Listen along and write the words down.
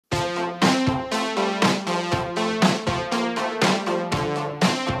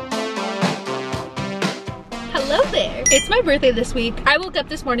It's my birthday this week. I woke up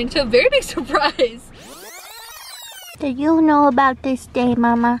this morning to a very big surprise. Did you know about this day,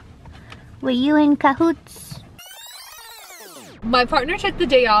 Mama? Were you in cahoots? My partner took the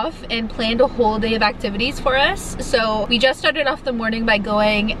day off and planned a whole day of activities for us. So we just started off the morning by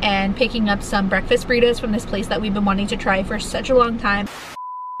going and picking up some breakfast burritos from this place that we've been wanting to try for such a long time.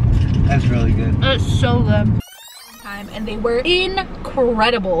 That's really good. It's so good. And they were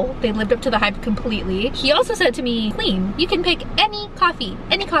incredible. They lived up to the hype completely. He also said to me, Queen, you can pick any coffee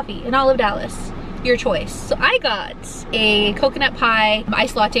in all of Dallas. Your choice. So I got a coconut pie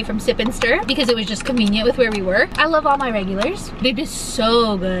iced latte from Sip and Stir because it was just convenient with where we were. I love all my regulars. They're just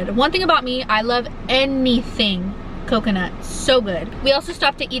so good. One thing about me, I love anything coconut. So good. We also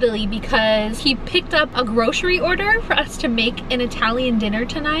stopped at Italy because he picked up a grocery order for us to make an Italian dinner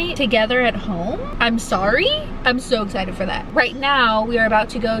tonight together at home. I'm sorry. I'm so excited for that. Right now, we are about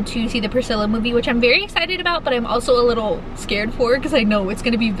to go to see the Priscilla movie, which I'm very excited about, but I'm also a little scared for because I know it's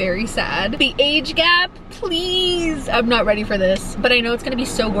gonna be very sad. The age gap, please. I'm not ready for this, but I know it's gonna be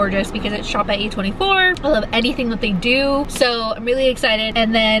so gorgeous because it's shot by A24. I love anything that they do, so I'm really excited.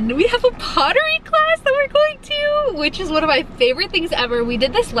 And then we have a pottery class that we're going to, which is one of my favorite things ever. We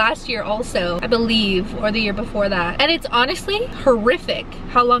did this last year also, I believe, or the year before that. And it's honestly horrific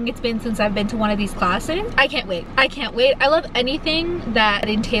how long it's been since I've been to one of these classes. I can't wait. I can't wait. I love anything that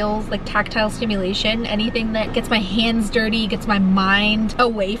entails like tactile stimulation, anything that gets my hands dirty, gets my mind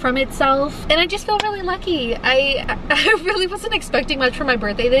away from itself. And I just feel really lucky. I really wasn't expecting much for my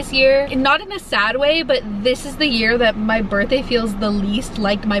birthday this year. Not in a sad way, but this is the year that my birthday feels the least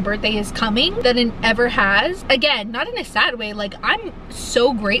like my birthday is coming than it ever has. Again, not in a sad way, like I'm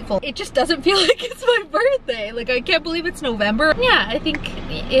so grateful. It just doesn't feel like it's my birthday. Like I can't believe it's November. Yeah, I think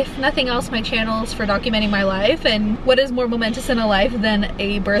if nothing else, my channel is for documenting my life, and what is more momentous in a life than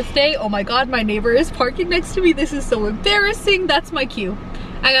a birthday? Oh my god, my neighbor is parking next to me. This is so embarrassing. That's my cue.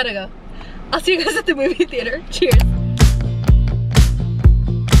 I gotta go. I'll see you guys at the movie theater. Cheers.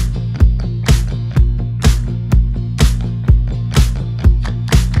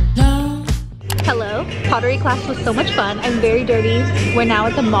 Hello, pottery class was so much fun. I'm very dirty. We're now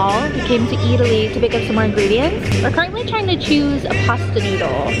at the mall. We came to Italy to pick up some more ingredients. We're currently trying to choose a pasta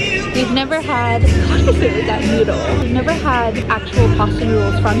noodle. We've never had, what is it with that noodle? We've never had actual pasta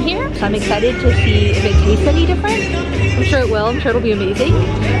noodles from here, so I'm excited to see if it tastes any different. I'm sure it will. I'm sure it'll be amazing.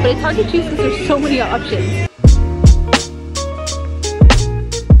 But it's hard to choose because there's so many options.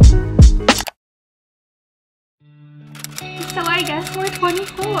 So I guess we're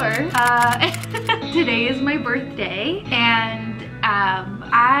 24. Today is my birthday, and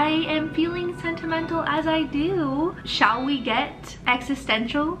I am feeling sentimental as I do. Shall we get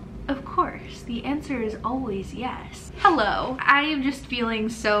existential? Of course, the answer is always yes. Hello, I am just feeling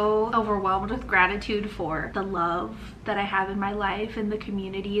so overwhelmed with gratitude for the love that I have in my life and the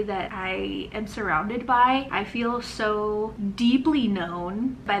community that I am surrounded by. I feel so deeply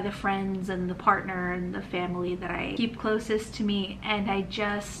known by the friends and the partner and the family that I keep closest to me, and I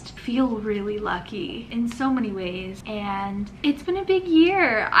just feel really lucky in so many ways. And it's been a big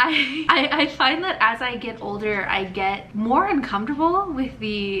year. I find that as I get older, I get more uncomfortable with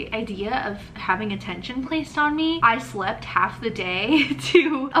the idea of having attention placed on me. I slept half the day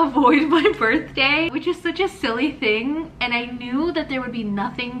to avoid my birthday, which is such a silly thing. And I knew that there would be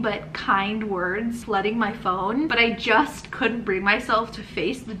nothing but kind words flooding my phone, but I just couldn't bring myself to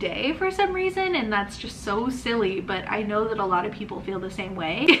face the day for some reason, and that's just so silly. But I know that a lot of people feel the same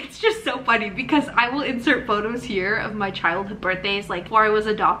way. It's just so funny because I will insert photos here of my childhood birthdays, like before I was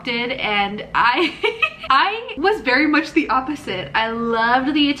adopted, and I was very much the opposite. I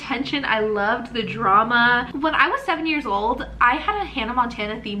loved the attention. I loved the drama. When I was 7 years old, I had a Hannah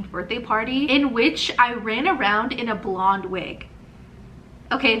Montana themed birthday party in which I ran around in a blonde wig.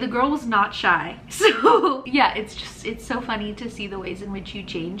 Okay, the girl was not shy. So yeah, it's so funny to see the ways in which you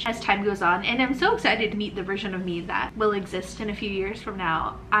change as time goes on, and I'm so excited to meet the version of me that will exist in a few years from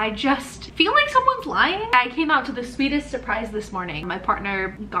now. I just feel like someone's lying. I came out to the sweetest surprise this morning. My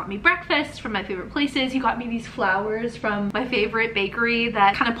partner got me breakfast from my favorite places. He got me these flowers from my favorite bakery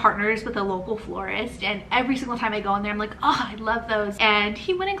that kind of partners with a local florist, and every single time I go in there I'm like, oh, I love those, and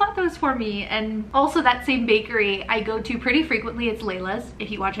he went and got those for me. And also that same bakery I go to pretty frequently, it's Layla's, if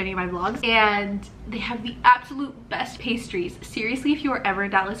you watch any of my vlogs, and they have the absolute best pastries. Seriously, if you are ever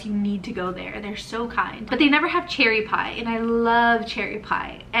in Dallas, you need to go there. They're so kind. But they never have cherry pie, and I love cherry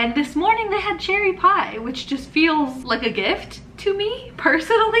pie. And this morning they had cherry pie, which just feels like a gift to me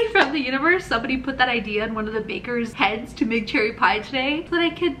personally from the universe. Somebody put that idea in one of the baker's heads to make cherry pie today so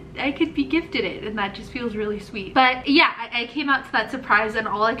that I could be gifted it, and that just feels really sweet. But yeah, I came out to that surprise and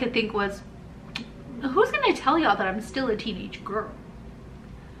all I could think was, who's gonna tell y'all that I'm still a teenage girl?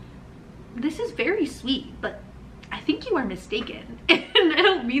 This is very sweet, but I think you are mistaken. And I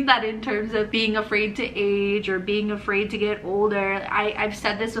don't mean that in terms of being afraid to age or being afraid to get older. I've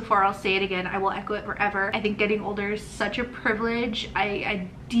said this before, I'll say it again, I will echo it forever. I think getting older is such a privilege. I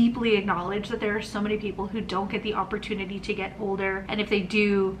deeply acknowledge that there are so many people who don't get the opportunity to get older, and if they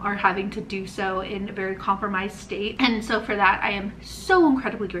do, are having to do so in a very compromised state. And so for that, I am so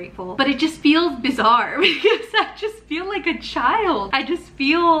incredibly grateful. But it just feels bizarre because I just feel like a child. I just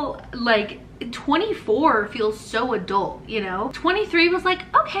feel like 24 feels so adult, you know? 23 was like,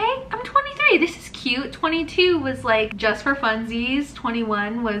 okay, I'm 23, this is cute. 22 was like just for funsies.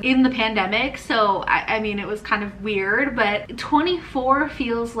 21 was in the pandemic, so I mean, it was kind of weird, but 24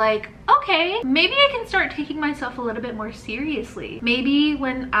 feels like, okay, maybe I can start taking myself a little bit more seriously. Maybe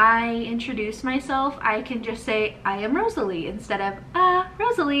when I introduce myself, I can just say, I am Rosalie, instead of,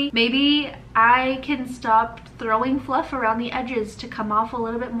 Rosalie. Maybe I can stop throwing fluff around the edges to come off a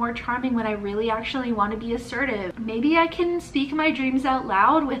little bit more charming when I really actually want to be assertive. Maybe I can speak my dreams out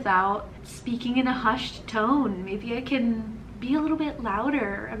loud without speaking in a hushed tone. Maybe I can be a little bit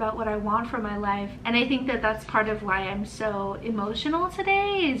louder about what I want for my life. And I think that that's part of why I'm so emotional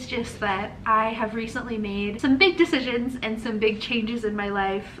today, is just that I have recently made some big decisions and some big changes in my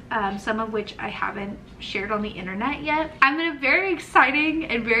life, some of which I haven't shared on the internet yet. I'm in a very exciting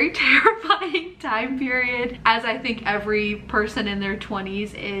and very terrifying time period, as I think every person in their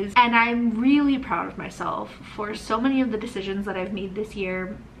 20s is, and I'm really proud of myself for so many of the decisions that I've made this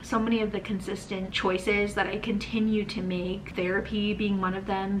year, so many of the consistent choices that I continue to make, therapy being one of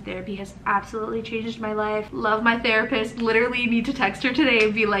them. Therapy has absolutely changed my life. Love my therapist. Literally need to text her today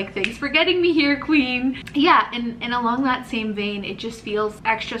and be like, thanks for getting me here, queen. Yeah, and along that same vein, it just feels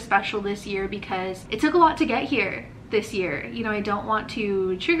extra special this year because it took a lot to get here this year. You know, I don't want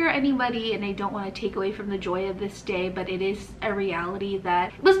to trigger anybody and I don't want to take away from the joy of this day, but it is a reality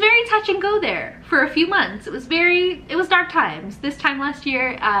that was very touch and go there for a few months. It was dark times. This time last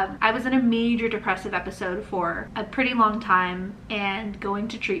year, I was in a major depressive episode for a pretty long time, and going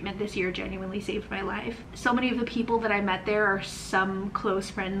to treatment this year genuinely saved my life. So many of the people that I met there are some close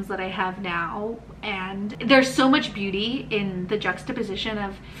friends that I have now, and there's so much beauty in the juxtaposition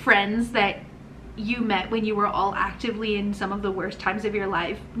of friends that you met when you were all actively in some of the worst times of your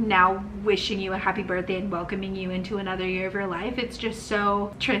life, now wishing you a happy birthday and welcoming you into another year of your life. It's just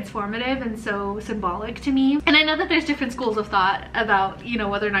so transformative and so symbolic to me. And I know that there's different schools of thought about, you know,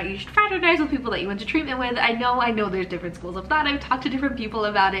 whether or not you should fraternize with people that you went to treatment with. I know there's different schools of thought. I've talked to different people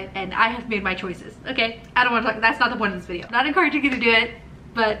about it and I have made my choices, okay? I don't want to talk, that's not the point of this video. I'm not encouraging you to do it,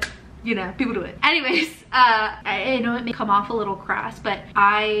 but you know, people do it. Anyways, I know it may come off a little crass, but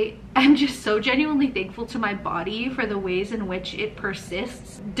I am just so genuinely thankful to my body for the ways in which it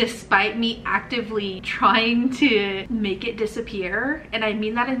persists despite me actively trying to make it disappear. And I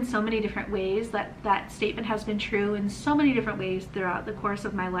mean that in so many different ways. That statement has been true in so many different ways throughout the course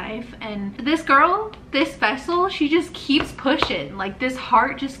of my life. And this girl, this vessel, she just keeps pushing. Like, this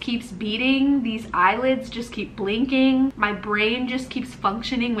heart just keeps beating, these eyelids just keep blinking, my brain just keeps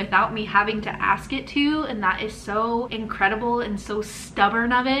functioning without me having to ask it to, and that is so incredible and so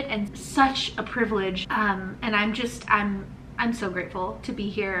stubborn of it and such a privilege. And I'm so grateful to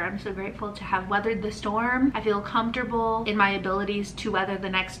be here. I'm so grateful to have weathered the storm. I feel comfortable in my abilities to weather the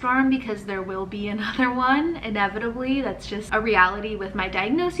next storm because there will be another one, inevitably. That's just a reality with my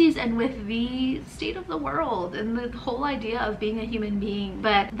diagnoses and with the state of the world and the whole idea of being a human being.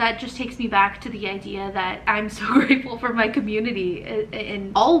 But that just takes me back to the idea that I'm so grateful for my community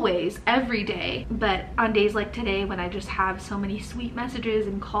and always, every day. But on days like today, when I just have so many sweet messages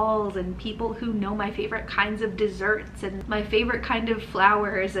and calls and people who know my favorite kinds of desserts and my favorite kind of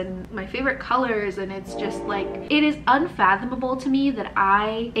flowers and my favorite colors, and it's just like, it is unfathomable to me that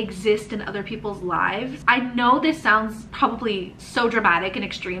I exist in other people's lives. I know this sounds probably so dramatic and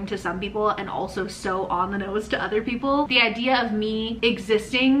extreme to some people and also so on the nose to other people. The idea of me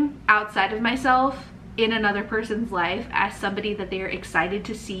existing outside of myself in another person's life as somebody that they're excited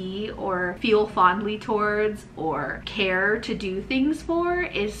to see or feel fondly towards or care to do things for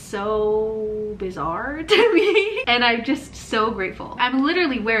is so bizarre to me. And I'm just so grateful. I'm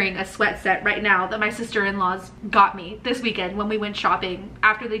literally wearing a sweat set right now that my sister-in-laws got me this weekend when we went shopping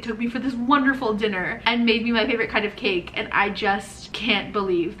after they took me for this wonderful dinner and made me my favorite kind of cake. And I just can't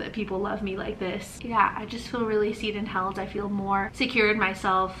believe that people love me like this. Yeah, I just feel really seen and held. I feel more secure in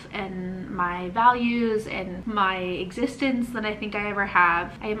myself and my values and my existence than I think I ever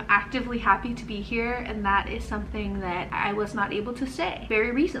have. I am actively happy to be here, and that is something that I was not able to say very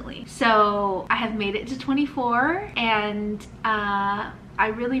recently. So I have made it to 24, and I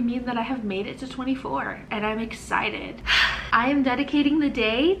really mean that I have made it to 24 and I'm excited. I am dedicating the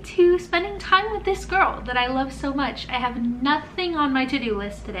day to spending time with this girl that I love so much. I have nothing on my to-do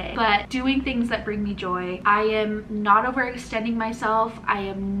list today but doing things that bring me joy. I am not overextending myself. I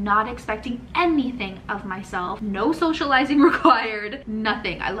am not expecting anything of myself. No socializing required,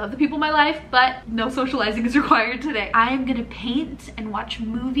 nothing. I love the people in my life, but no socializing is required today. I am gonna paint and watch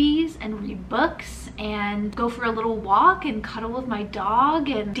movies and read books and go for a little walk and cuddle with my dog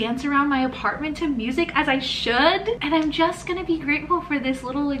and dance around my apartment to music as I should. And I'm just gonna be grateful for this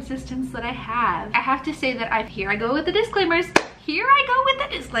little existence that I have. I have to say that here I go with the disclaimers. Here I go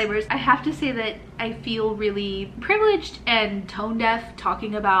with the disclaimers. I have to say that I feel really privileged and tone deaf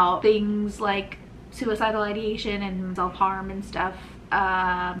talking about things like suicidal ideation and self-harm and stuff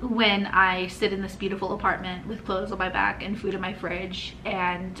when I sit in this beautiful apartment with clothes on my back and food in my fridge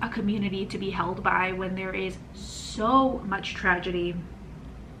and a community to be held by when there is so much tragedy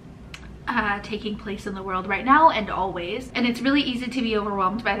taking place in the world right now and always. And it's really easy to be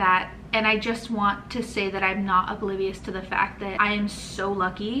overwhelmed by that. And I just want to say that I'm not oblivious to the fact that I am so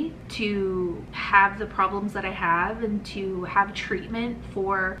lucky to have the problems that I have and to have treatment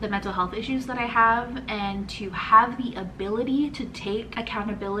for the mental health issues that I have and to have the ability to take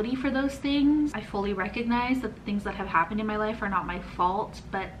accountability for those things. I fully recognize that the things that have happened in my life are not my fault,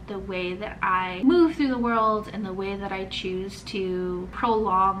 but the way that I move through the world and the way that I choose to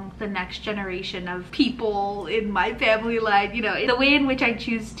prolong the next generation of people in my family line, you know, the way in which I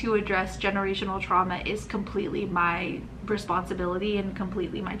choose to address generational trauma is completely my responsibility and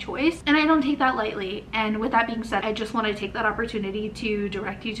completely my choice, and I don't take that lightly. And with that being said, I just want to take that opportunity to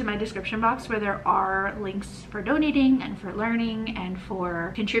direct you to my description box where there are links for donating and for learning and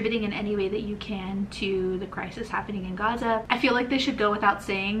for contributing in any way that you can to the crisis happening in Gaza. I feel like this should go without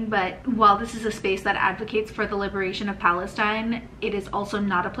saying, but while this is a space that advocates for the liberation of Palestine, it is also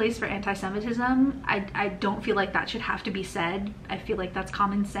not a place for anti-Semitism. I don't feel like that should have to be said. I feel like that's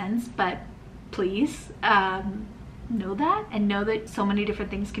common sense, but please know that, and know that so many different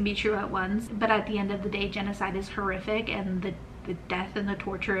things can be true at once. But at the end of the day, genocide is horrific, and the death and the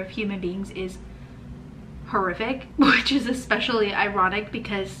torture of human beings is horrific, which is especially ironic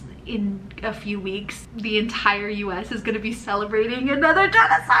because in a few weeks the entire US is going to be celebrating another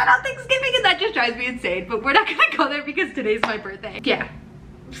genocide on Thanksgiving, and that just drives me insane. But we're not going to go there because today's my birthday. Yeah,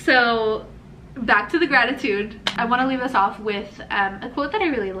 so back to the gratitude. I want to leave us off with a quote that I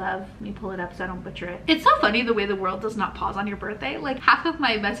really love. Let me pull it up so I don't butcher it. It's so funny the way the world does not pause on your birthday. Like, half of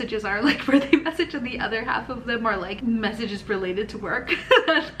my messages are like birthday message and the other half of them are like messages related to work.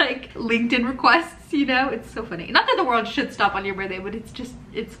 Like LinkedIn requests, you know? It's so funny. Not that the world should stop on your birthday, but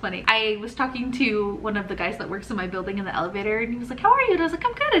it's funny. I was talking to one of the guys that works in my building in the elevator, and he was like, how are you? And I was like,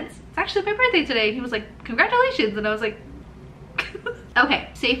 I'm good. It's actually my birthday today. And he was like, congratulations. And I was like, okay,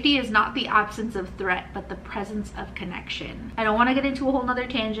 safety is not the absence of threat, but the presence of connection. I don't want to get into a whole nother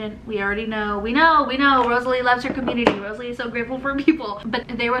tangent. We already know, we know, Rosalie loves her community. Rosalie is so grateful for people. But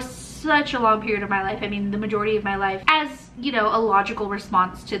there was such a long period of my life, I mean, the majority of my life, as, you know, a logical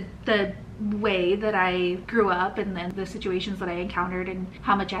response to the way that I grew up and then the situations that I encountered and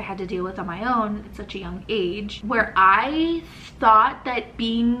how much I had to deal with on my own at such a young age, where I thought that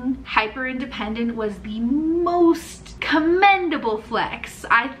being hyper independent was the most commendable flex.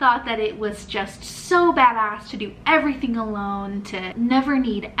 I thought that it was just so badass to do everything alone, to never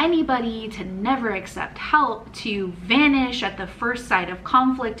need anybody, to never accept help, to vanish at the first sight of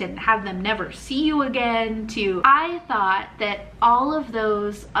conflict and have them never see you again, I thought that all of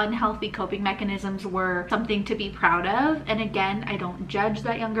those unhealthy coping mechanisms were something to be proud of. And again, I don't judge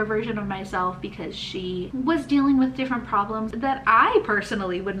that younger version of myself because she was dealing with different problems that I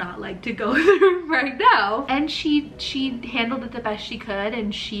personally would not like to go through right now. And she handled it the best she could,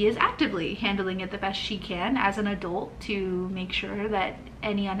 and she is actively handling it the best she can as an adult to make sure that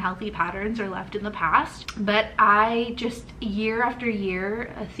any unhealthy patterns are left in the past. But I just, year after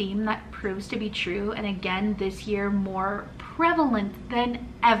year, a theme that proves to be true, and again this year more prevalent than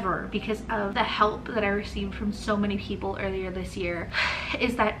ever because of the help that I received from so many people earlier this year,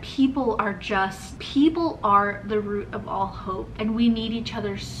 is that people are the root of all hope, and we need each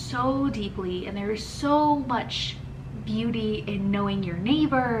other so deeply. And there is so much beauty in knowing your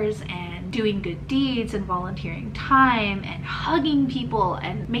neighbors and doing good deeds and volunteering time and hugging people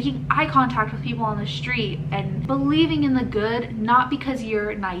and making eye contact with people on the street and believing in the good, not because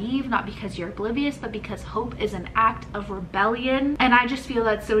you're naive, not because you're oblivious, but because hope is an act of rebellion. And I just feel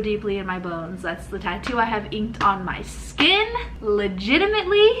that so deeply in my bones. That's the tattoo I have inked on my skin,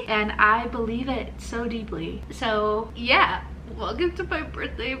 legitimately, and I believe it so deeply. So yeah, welcome to my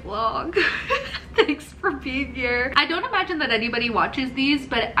birthday vlog. Thanks for for being here. I don't imagine that anybody watches these,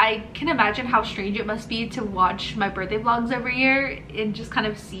 but I can imagine how strange it must be to watch my birthday vlogs every year and just kind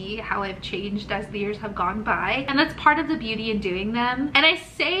of see how I've changed as the years have gone by. And that's part of the beauty in doing them. And I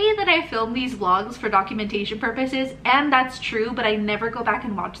say that I film these vlogs for documentation purposes, and that's true, but I never go back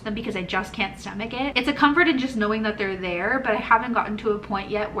and watch them because I just can't stomach it. It's a comfort in just knowing that they're there, but I haven't gotten to a point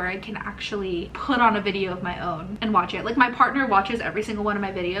yet where I can actually put on a video of my own and watch it. Like, my partner watches every single one of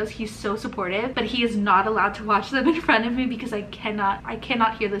my videos. He's so supportive, but he is not allowed to watch them in front of me because I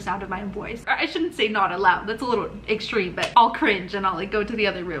cannot hear the sound of my own voice. Or I shouldn't say not allowed, that's a little extreme, but I'll cringe and I'll like go to the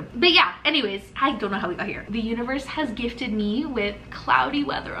other room. But yeah, anyways, I don't know how we got here. The universe has gifted me with cloudy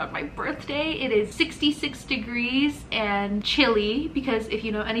weather on my birthday. It is 66 degrees and chilly, because if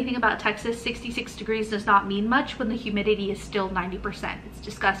you know anything about Texas, 66 degrees does not mean much when the humidity is still 90%. It's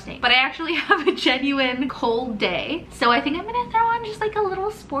disgusting. But I actually have a genuine cold day, so I think I'm gonna throw on just like a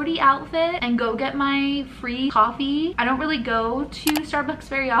little sporty outfit and go get my free coffee. I don't really go to Starbucks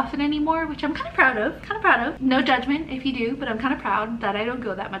very often anymore, which I'm kind of proud of. No judgment if you do, but I'm kind of proud that I don't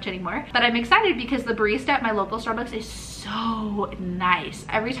go that much anymore. But I'm excited because the barista at my local Starbucks is so nice.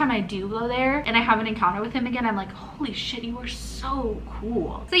 Every time I do go there and I have an encounter with him again, I'm like, holy shit, you are so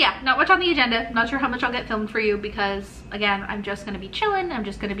cool. So yeah, not much on the agenda. Not sure how much I'll get filmed for you because, again, I'm just gonna be chilling. I'm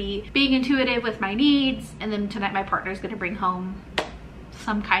just gonna be being intuitive with my needs. And then tonight my partner's gonna bring home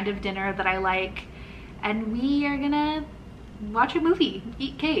some kind of dinner that I like. And we are gonna watch a movie,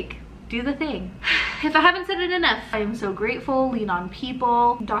 eat cake, do the thing. If I haven't said it enough, I am so grateful. Lean on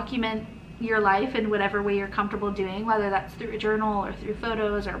people, document your life in whatever way you're comfortable doing, whether that's through a journal or through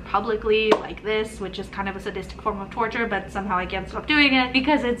photos or publicly like this, which is kind of a sadistic form of torture, but somehow I can't stop doing it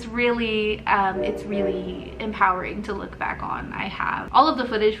because it's really empowering to look back on. I have all of the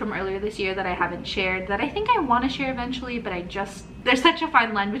footage from earlier this year that I haven't shared that I think I want to share eventually, but there's such a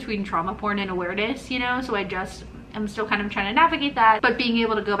fine line between trauma porn and awareness, you know, so I'm still kind of trying to navigate that, but being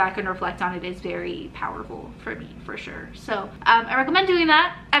able to go back and reflect on it is very powerful for me, for sure. So I recommend doing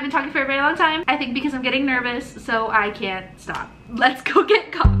that. I've been talking for a very long time, I think because I'm getting nervous, so I can't stop. Let's go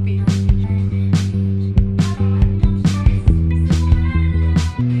get coffee.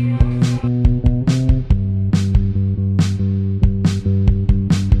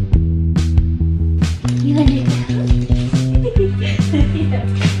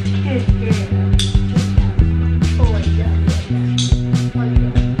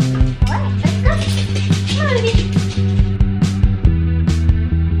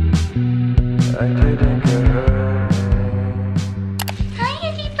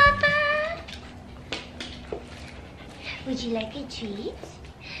 Would you like a treat?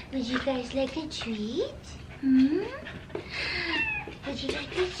 Would you guys like a treat? Hmm? Would you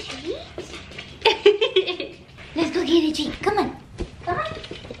like a treat? Let's go get a treat. Come on. Come on.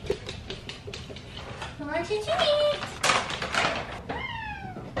 You want a treat?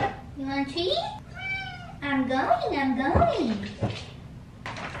 You want a treat? I'm going.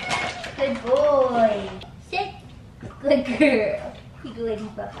 Good boy. Sit. Good girl. You go, Eddie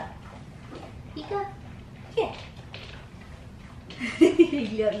Papa. You go. Here. I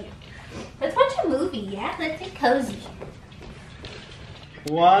love you. Let's watch a movie, yeah? Let's get cozy.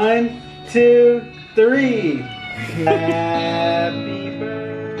 1, 2, 3. Happy birthday.